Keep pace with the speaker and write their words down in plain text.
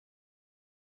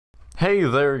Hey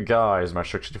there guys, my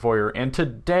Shrek64 here, and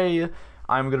today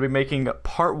I'm going to be making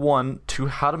part 1 to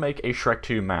how to make a Shrek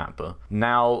 2 map.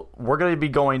 Now, we're going to be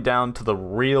going down to the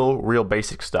real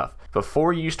basic stuff.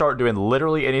 Before you start doing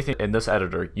literally anything in this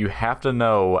editor, you have to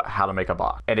know how to make a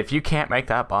box. And if you can't make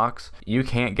that box, you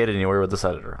can't get anywhere with this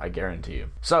editor, I guarantee you.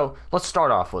 So, let's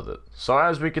start off with it. So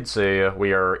as we can see,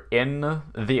 we are in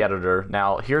the editor.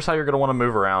 Now, here's how you're going to want to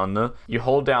move around. You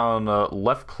hold down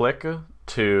left click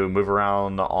to move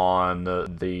around on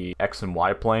the X and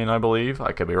Y plane, I believe.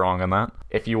 I could be wrong on that.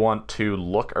 If you want to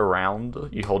look around,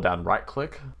 you hold down right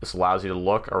click. This allows you to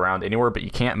look around anywhere, but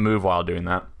you can't move while doing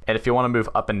that. And if you want to move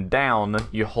up and down,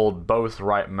 you hold both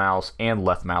right mouse and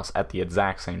left mouse at the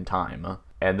exact same time.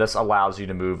 And this allows you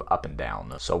to move up and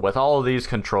down. So with all of these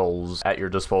controls at your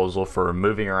disposal for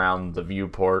moving around the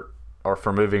viewport, or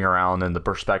for moving around in the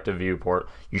perspective viewport,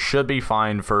 you should be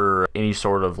fine for any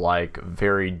sort of like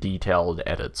very detailed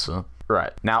edits.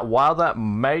 Right. Now, while that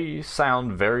may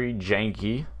sound very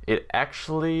janky, it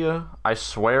actually, I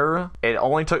swear, it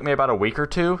only took me about a week or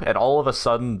two, and all of a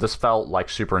sudden, this felt like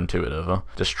super intuitive.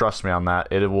 Just trust me on that.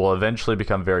 It will eventually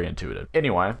become very intuitive.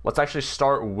 Anyway, let's actually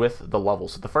start with the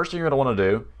levels. So the first thing you're going to want to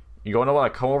do, you're going to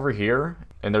want to come over here,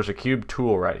 and there's a cube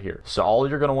tool right here. So all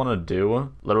you're going to want to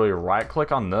do, literally right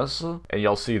click on this, and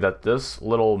you'll see that this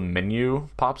little menu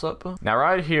pops up. Now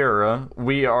right here,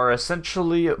 we are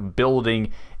essentially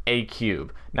building a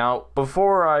cube. Now,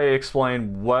 before I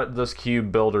explain what this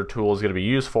cube builder tool is going to be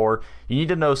used for, you need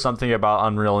to know something about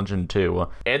Unreal Engine 2.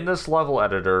 In this level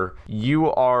editor,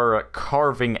 you are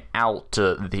carving out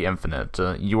the infinite.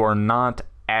 You are not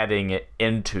adding it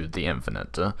into the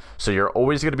infinite. So you're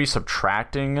always going to be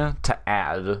subtracting to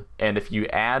add, and if you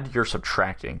add, you're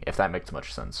subtracting, if that makes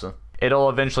much sense. It'll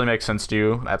eventually make sense to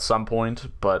you at some point,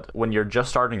 but when you're just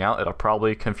starting out, it'll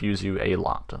probably confuse you a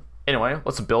lot. Anyway,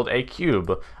 let's build a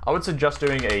cube. I would suggest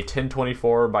doing a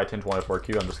 1024 by 1024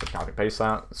 cube. I'm just going to copy paste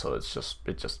that, so it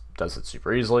just does it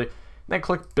super easily. Then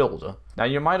click build. Now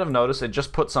you might have noticed it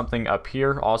just put something up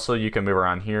here. Also, you can move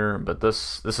around here, but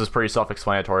this is pretty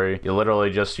self-explanatory. You literally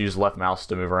just use left mouse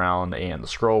to move around and the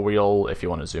scroll wheel if you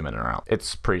want to zoom in and around.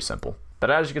 It's pretty simple. But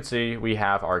as you can see, we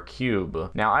have our cube.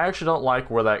 Now, I actually don't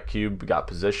like where that cube got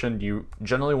positioned. You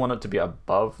generally want it to be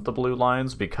above the blue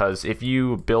lines, because if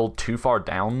you build too far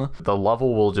down, the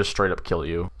level will just straight up kill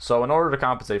you. So in order to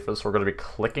compensate for this, we're going to be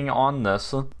clicking on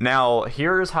this. Now,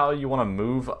 here's how you want to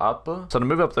move up. So to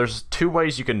move up, there's two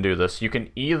ways you can do this. You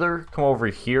can either come over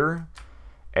here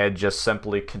and just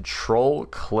simply control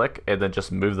click and then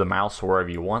just move the mouse wherever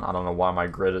you want. I don't know why my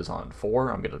grid is on 4.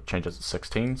 I'm going to change it to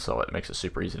 16, so it makes it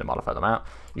super easy to modify the map.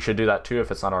 You should do that too if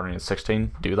it's not already in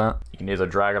 16. Do that. You can either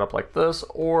drag it up like this,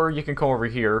 or you can come over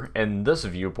here in this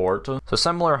viewport. So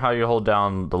similar how you hold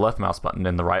down the left mouse button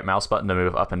and the right mouse button to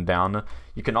move up and down,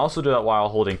 you can also do that while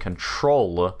holding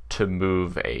control to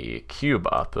move a cube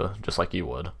up, just like you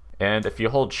would. And if you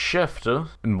hold shift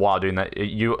while doing that,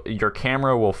 your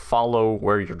camera will follow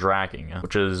where you're dragging,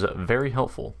 which is very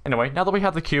helpful. Anyway, now that we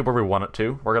have the cube where we want it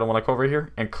to, we're going to want to go over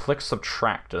here and click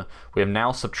subtract. We have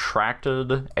now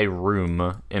subtracted a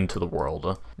room into the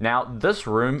world. Now, this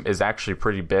room is actually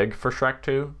pretty big for Shrek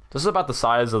 2. This is about the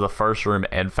size of the first room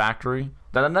in Factory.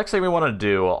 Now the next thing we want to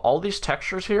do, all these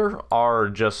textures here are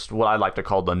just what I like to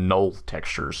call the null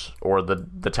textures, or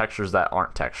the textures that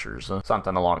aren't textures,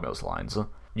 something along those lines.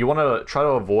 You want to try to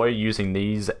avoid using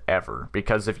these ever,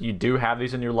 because if you do have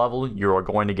these in your level, you are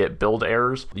going to get build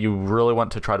errors. You really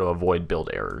want to try to avoid build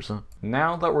errors.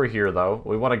 Now that we're here though,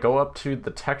 we want to go up to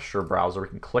the texture browser. We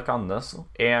can click on this,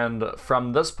 and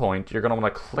from this point, you're going to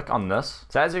want to click on this.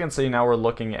 So as you can see, now we're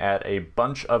looking at a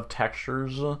bunch of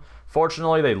textures.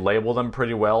 Fortunately, they label them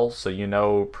pretty well, so you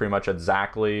know pretty much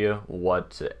exactly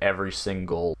what every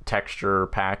single texture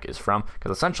pack is from,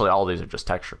 because essentially all these are just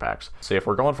texture packs. So if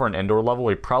we're going for an indoor level,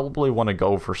 we probably want to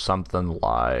go for something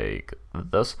like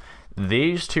this.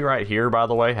 These two right here, by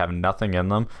the way, have nothing in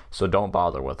them, so don't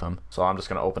bother with them. So I'm just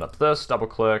going to open up this, double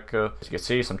click. As you can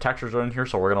see, some textures are in here,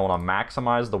 so we're going to want to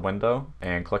maximize the window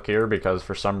and click here, because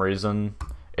for some reason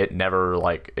it never,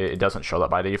 it doesn't show that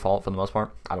by default for the most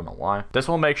part. I don't know why. This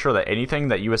will make sure that anything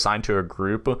that you assign to a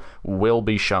group will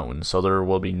be shown, so there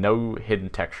will be no hidden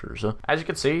textures. As you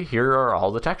can see, here are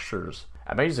all the textures.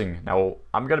 Amazing. Now,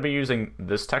 I'm going to be using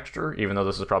this texture, even though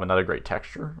this is probably not a great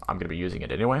texture. I'm going to be using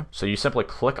it anyway. So you simply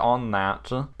click on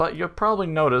that, but you'll probably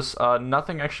notice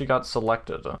nothing actually got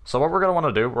selected. So what we're going to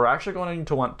want to do, we're actually going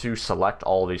to want to select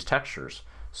all of these textures.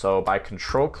 So by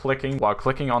control clicking while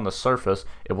clicking on the surface,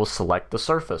 it will select the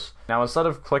surface. Now instead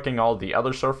of clicking all the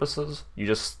other surfaces, you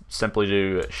just simply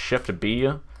do Shift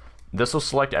B This will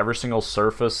select every single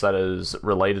surface that is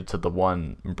related to the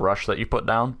one brush that you put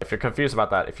down. If you're confused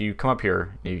about that, if you come up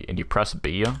here and you press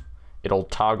B, it'll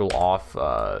toggle off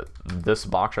this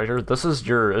box right here. This is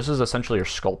essentially your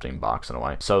sculpting box in a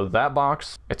way. So that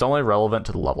box, it's only relevant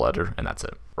to the level editor, and that's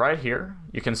it. Right here,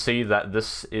 you can see that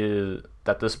this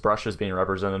brush is being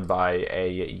represented by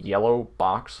a yellow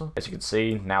box. As you can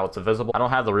see, now it's visible. I don't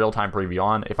have the real-time preview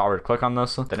on. If I were to click on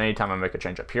this, then anytime I make a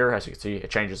change up here, as you can see, it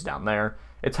changes down there.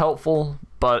 It's helpful,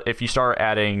 but if you start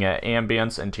adding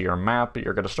ambience into your map,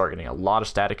 you're going to start getting a lot of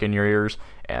static in your ears,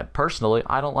 and personally,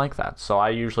 I don't like that, so I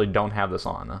usually don't have this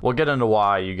on. We'll get into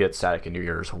why you get static in your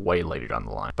ears way later down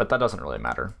the line, but that doesn't really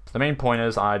matter. The main point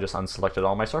is I just unselected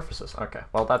all my surfaces. Okay,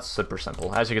 well, that's super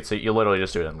simple. As you can see, you literally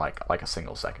just do it in like a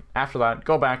single second. After that,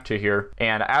 go back to here,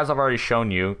 and as I've already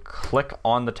shown you, click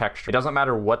on the texture. It doesn't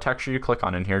matter what texture you click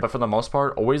on in here, but for the most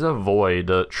part, always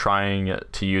avoid trying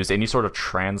to use any sort of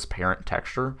transparent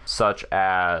texture, such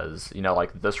as, you know,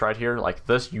 like this right here. Like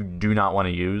this, you do not want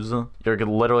to use. You're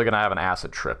literally going to have an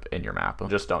acid trip in your map.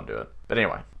 Just don't do it. But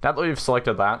anyway, now that we've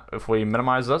selected that, if we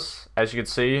minimize this, as you can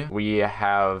see, we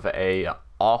have a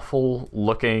awful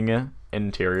looking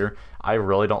interior. I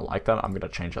really don't like that. I'm going to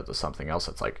change that to something else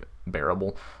that's like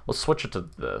bearable. Let's switch it to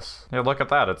this. Yeah, look at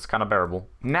that. It's kind of bearable.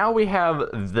 Now we have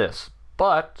this,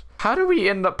 but how do we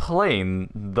end up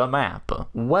playing the map?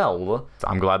 Well,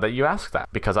 I'm glad that you asked that,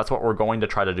 because that's what we're going to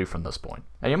try to do from this point.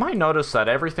 Now you might notice that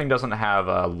everything doesn't have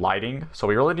lighting, so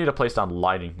we really need to place down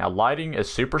lighting. Now lighting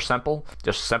is super simple.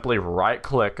 Just simply right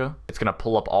click. It's going to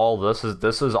pull up all this.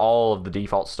 This is all of the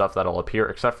default stuff that'll appear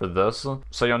except for this.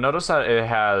 So you'll notice that it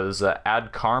has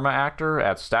add karma actor,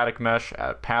 add static mesh,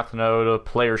 add path node,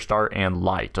 player start, and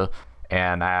light.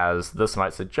 And as this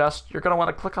might suggest, you're going to want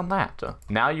to click on that.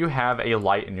 Now you have a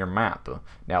light in your map.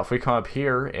 Now if we come up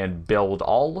here and build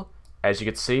all, as you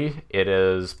can see, it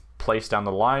is placed down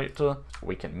the light.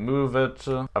 We can move it.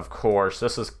 Of course,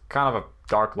 this is kind of a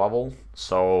dark level,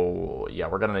 so yeah,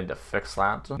 we're going to need to fix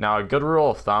that. Now a good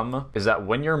rule of thumb is that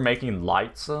when you're making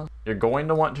lights, you're going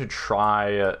to want to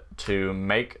try to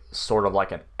make sort of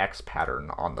like an X pattern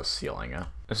on the ceiling.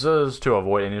 This is to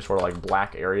avoid any sort of like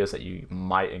black areas that you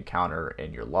might encounter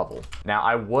in your level. Now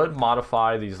I would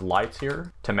modify these lights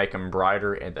here to make them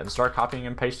brighter and then start copying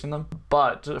and pasting them,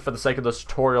 but for the sake of this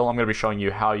tutorial, I'm going to be showing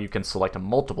you how you can select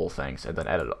multiple things and then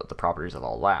edit the properties of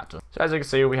all that. So as you can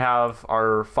see, we have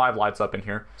our 5 lights up in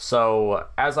here. So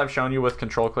as I've shown you with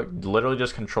control click, literally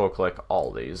just control click all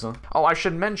these. Oh, I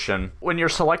should mention, when you're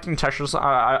selecting textures,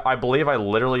 I believe I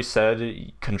literally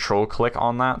said control click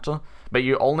on that. But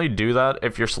you only do that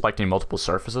if you're selecting multiple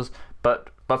surfaces. But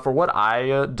for what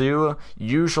I do,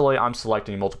 usually I'm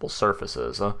selecting multiple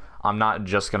surfaces. I'm not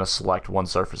just going to select one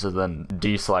surface and then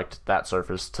deselect that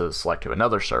surface to select to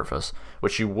another surface,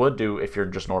 which you would do if you're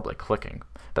just normally clicking.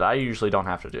 But I usually don't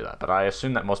have to do that, but I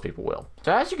assume that most people will.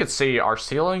 So as you can see, our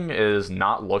ceiling is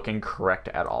not looking correct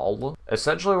at all.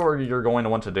 Essentially what you're going to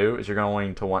want to do is you're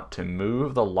going to want to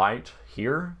move the light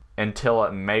here until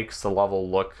it makes the level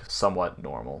look somewhat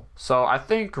normal. So I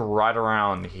think right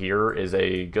around here is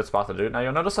a good spot to do it. Now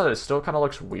you'll notice that it still kind of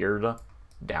looks weird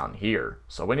down here.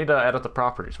 So we need to edit the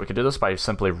properties. We can do this by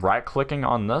simply right clicking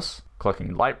on this,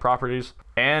 clicking light properties,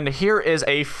 and here is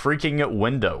a freaking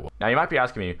window. Now you might be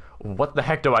asking me, what the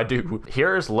heck do I do?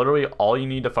 Here is literally all you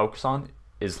need to focus on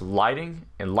is lighting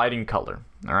and lighting color,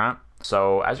 all right?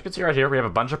 So as you can see right here, we have a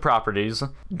bunch of properties.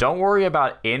 Don't worry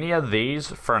about any of these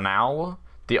for now.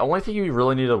 The only thing you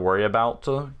really need to worry about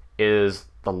is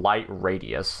the light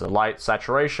radius, the light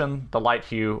saturation, the light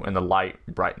hue, and the light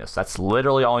brightness. That's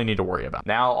literally all you need to worry about.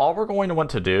 Now, all we're going to want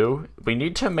to do, we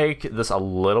need to make this a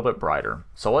little bit brighter.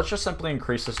 So let's just simply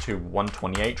increase this to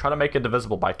 128. Try to make it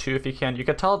divisible by 2 if you can. You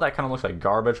can tell that kind of looks like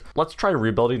garbage. Let's try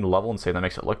rebuilding the level and see if that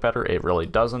makes it look better. It really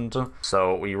doesn't.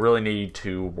 So we really need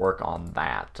to work on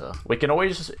that. We can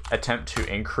always attempt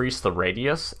to increase the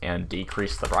radius and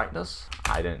decrease the brightness.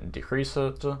 I didn't decrease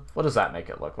it. What does that make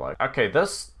it look like? Okay,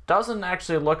 this doesn't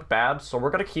actually look bad, so we're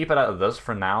going to keep it at this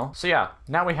for now. So yeah,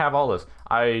 now we have all this.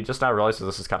 I just now realized that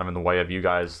this is kind of in the way of you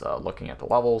guys looking at the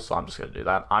level, so I'm just going to do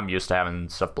that. I'm used to having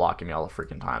stuff blocking me all the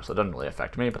freaking time, so it doesn't really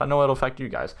affect me, but I know it'll affect you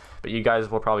guys. But you guys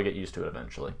will probably get used to it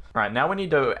eventually. All right, now we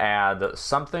need to add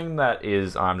something that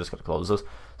is, I'm just going to close this,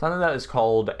 something that is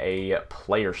called a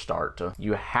player start.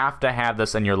 You have to have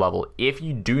this in your level. If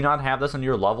you do not have this in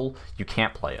your level, you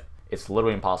can't play it. It's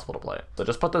literally impossible to play it. So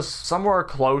just put this somewhere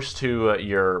close to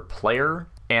your player.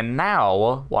 And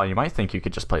now, while you might think you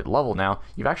could just play the level now,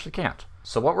 you actually can't.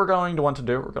 So what we're going to want to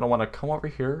do, we're going to want to come over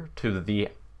here to the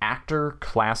Actor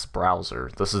Class Browser.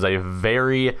 This is a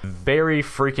very, very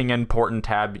freaking important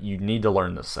tab. You need to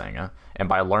learn this thing. And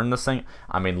by learn this thing,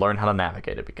 I mean learn how to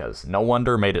navigate it, because No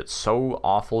Wonder made it so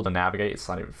awful to navigate, it's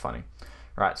not even funny.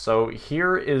 Right, so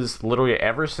here is literally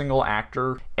every single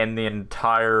actor in the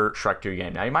entire Shrek 2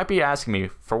 game. Now you might be asking me,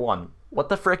 for one, what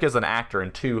the frick is an actor?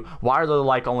 And two, why are there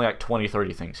like only like 20,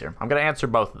 30 things here? I'm gonna answer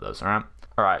both of those, alright?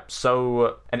 Alright,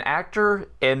 so an actor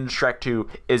in Shrek 2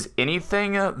 is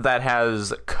anything that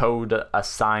has code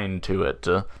assigned to it.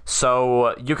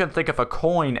 So you can think of a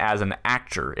coin as an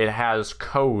actor. It has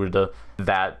code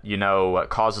that, you know,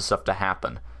 causes stuff to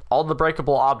happen. All the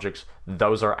breakable objects,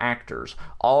 those are actors.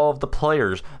 All of the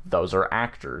players, those are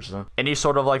actors. Any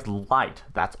sort of like light,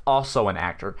 that's also an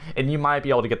actor. And you might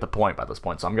be able to get the point by this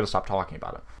point, so I'm gonna stop talking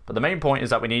about it. But the main point is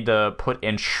that we need to put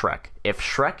in Shrek. If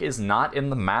Shrek is not in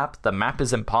the map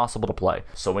is impossible to play.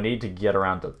 So we need to get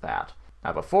around to that.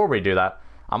 Now before we do that,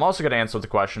 I'm also going to answer the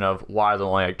question of why are there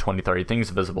only like 20, 30 things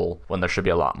visible when there should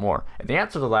be a lot more. And the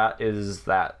answer to that is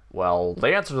that, well,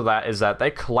 they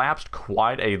collapsed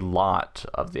quite a lot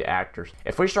of the actors.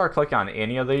 If we start clicking on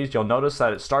any of these, you'll notice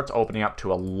that it starts opening up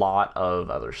to a lot of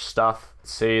other stuff.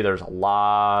 See, there's a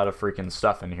lot of freaking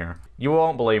stuff in here. You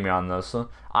won't believe me on this.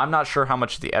 I'm not sure how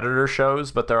much the editor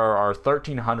shows, but there are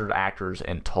 1,300 actors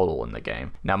in total in the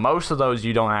game. Now, most of those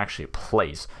you don't actually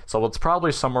place, so it's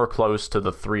probably somewhere close to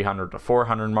the 300 to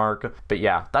 400 mark. But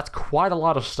yeah, that's quite a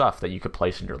lot of stuff that you could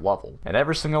place in your level. And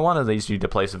every single one of these you need to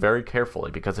place very carefully,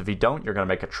 because if you don't, you're going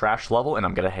to make a trash level, and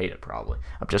I'm going to hate it probably.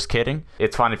 I'm just kidding.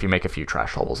 It's fine if you make a few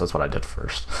trash levels. That's what I did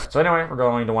first. So anyway, we're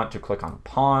going to want to click on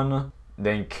Pawn,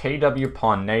 then KW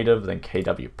Pawn Native, then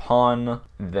KW Pawn,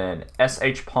 then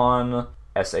SH Pawn,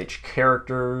 SH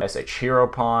Character, SH Hero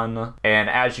Pawn, and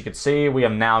as you can see, we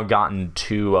have now gotten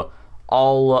to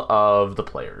all of the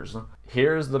players.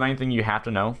 Here's the main thing you have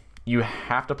to know. You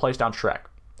have to place down Shrek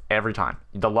every time.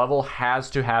 The level has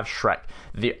to have Shrek.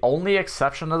 The only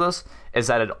exception to this is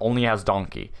that it only has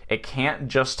Donkey. It can't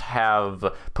just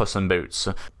have Puss in Boots.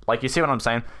 Like, you see what I'm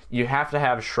saying? You have to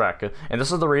have Shrek. And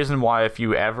this is the reason why if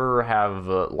you ever have,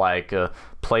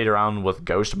 played around with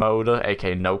Ghost Mode,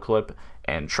 aka No Clip,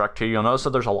 and Shrek 2, you'll notice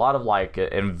that there's a lot of, like,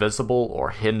 invisible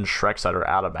or hidden Shreks that are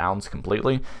out of bounds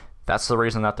completely. That's the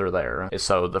reason that they're there, is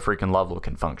so the freaking level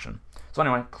can function. So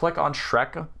anyway, click on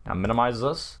Shrek. Now minimize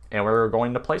this, and we're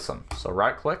going to place them. So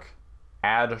right click,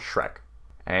 add Shrek.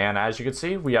 And as you can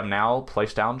see, we have now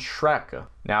placed down Shrek.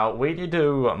 Now we need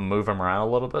to move him around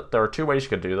a little bit. There are two ways you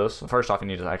could do this. First off, you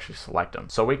need to actually select him.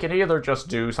 So we can either just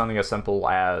do something as simple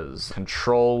as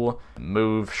Control,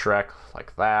 move Shrek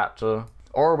like that.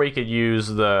 Or we could use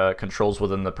the controls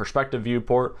within the perspective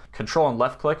viewport. Control and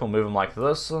left click will move him like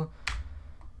this.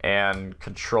 And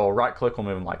Control right click will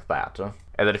move him like that.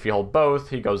 And then if you hold both,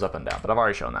 he goes up and down, but I've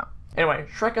already shown that. Anyway,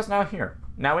 Shrek is now here.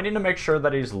 Now we need to make sure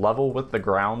that he's level with the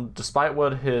ground. Despite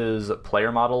what his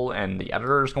player model and the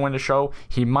editor is going to show,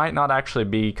 he might not actually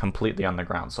be completely on the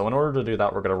ground. So in order to do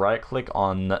that, we're going to right click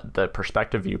on the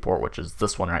perspective viewport, which is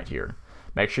this one right here.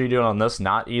 Make sure you do it on this,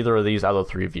 not either of these other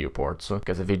three viewports,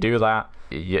 because if you do that,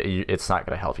 it's not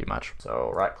going to help you much.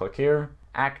 So right click here.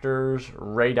 Actors,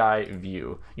 radii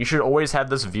view. You should always have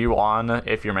this view on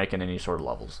if you're making any sort of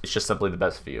levels. It's just simply the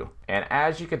best view. And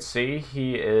as you can see,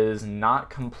 he is not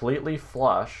completely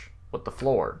flush with the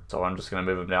floor. So I'm just gonna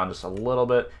move him down just a little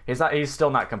bit. He's still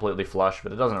not completely flush,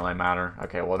 but it doesn't really matter.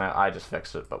 Okay, well now I just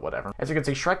fixed it, but whatever. As you can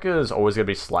see, Shrek is always gonna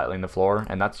be slightly in the floor,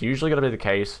 and that's usually gonna be the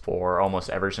case for almost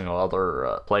every single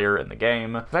other player in the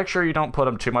game. Make sure you don't put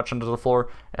him too much into the floor,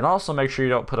 and also make sure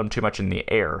you don't put him too much in the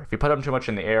air. If you put him too much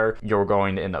in the air, you're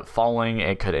going to end up falling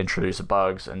and could introduce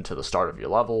bugs into the start of your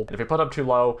level. And if you put him too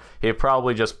low, he'd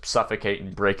probably just suffocate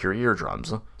and break your eardrums.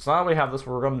 So now that we have this,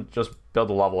 we're gonna just build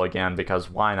the level again, because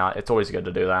why not? It's always good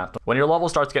to do that. When your level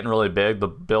starts getting really big, the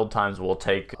build times will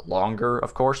take longer,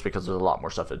 of course, because there's a lot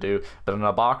more stuff to do. But in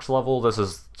a box level, this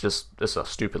is a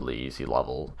stupidly easy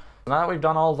level. Now that we've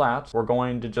done all that, we're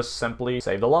going to just simply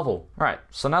save the level. Alright,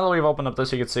 so now that we've opened up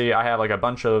this, you can see I have like a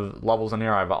bunch of levels in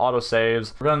here. I have auto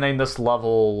saves. We're gonna name this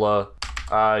level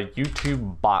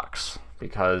YouTube Box,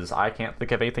 because I can't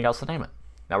think of anything else to name it.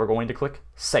 Now we're going to click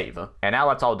Save. And now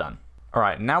that's all done.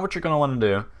 Alright, now what you're going to want to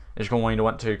do is going to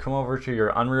want to come over to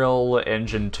your Unreal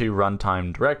Engine 2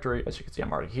 runtime directory. As you can see,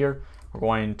 I'm already here. We're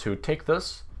going to take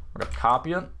this, we're going to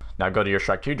copy it. Now go to your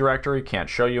Shrek 2 directory. Can't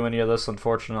show you any of this,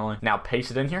 unfortunately. Now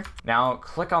paste it in here. Now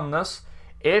click on this.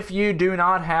 If you do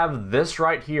not have this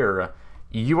right here,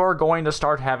 you are going to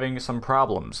start having some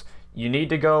problems. You need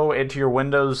to go into your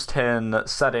Windows 10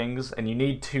 settings, and you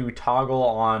need to toggle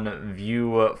on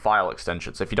view file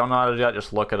extensions. If you don't know how to do that,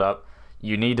 just look it up.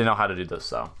 You need to know how to do this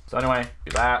though. So anyway,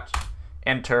 do that,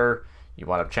 enter. You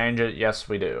want to change it? Yes,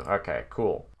 we do. Okay,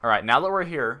 cool. Alright, now that we're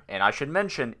here, and I should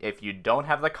mention, if you don't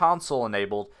have the console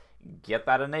enabled, get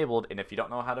that enabled, and if you don't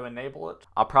know how to enable it,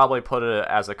 I'll probably put it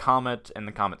as a comment in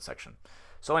the comment section.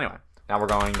 So anyway, now we're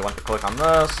going to want to click on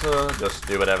this, just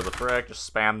do whatever the frick,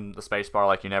 just spam the spacebar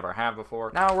like you never have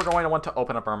before. Now we're going to want to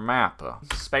open up our map.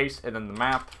 Space, and then the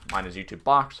map, mine is YouTube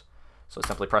box, so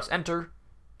simply press enter,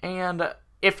 and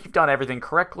if you've done everything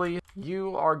correctly,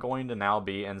 you are going to now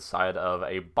be inside of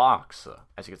a box.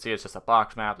 As you can see, it's just a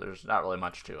box map. There's not really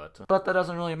much to it, but that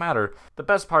doesn't really matter. The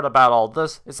best part about all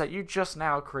this is that you just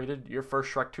now created your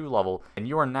first Shrek 2 level, and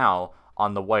you are now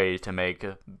on the way to make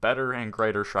better and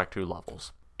greater Shrek 2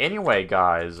 levels. Anyway,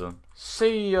 guys,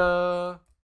 see ya!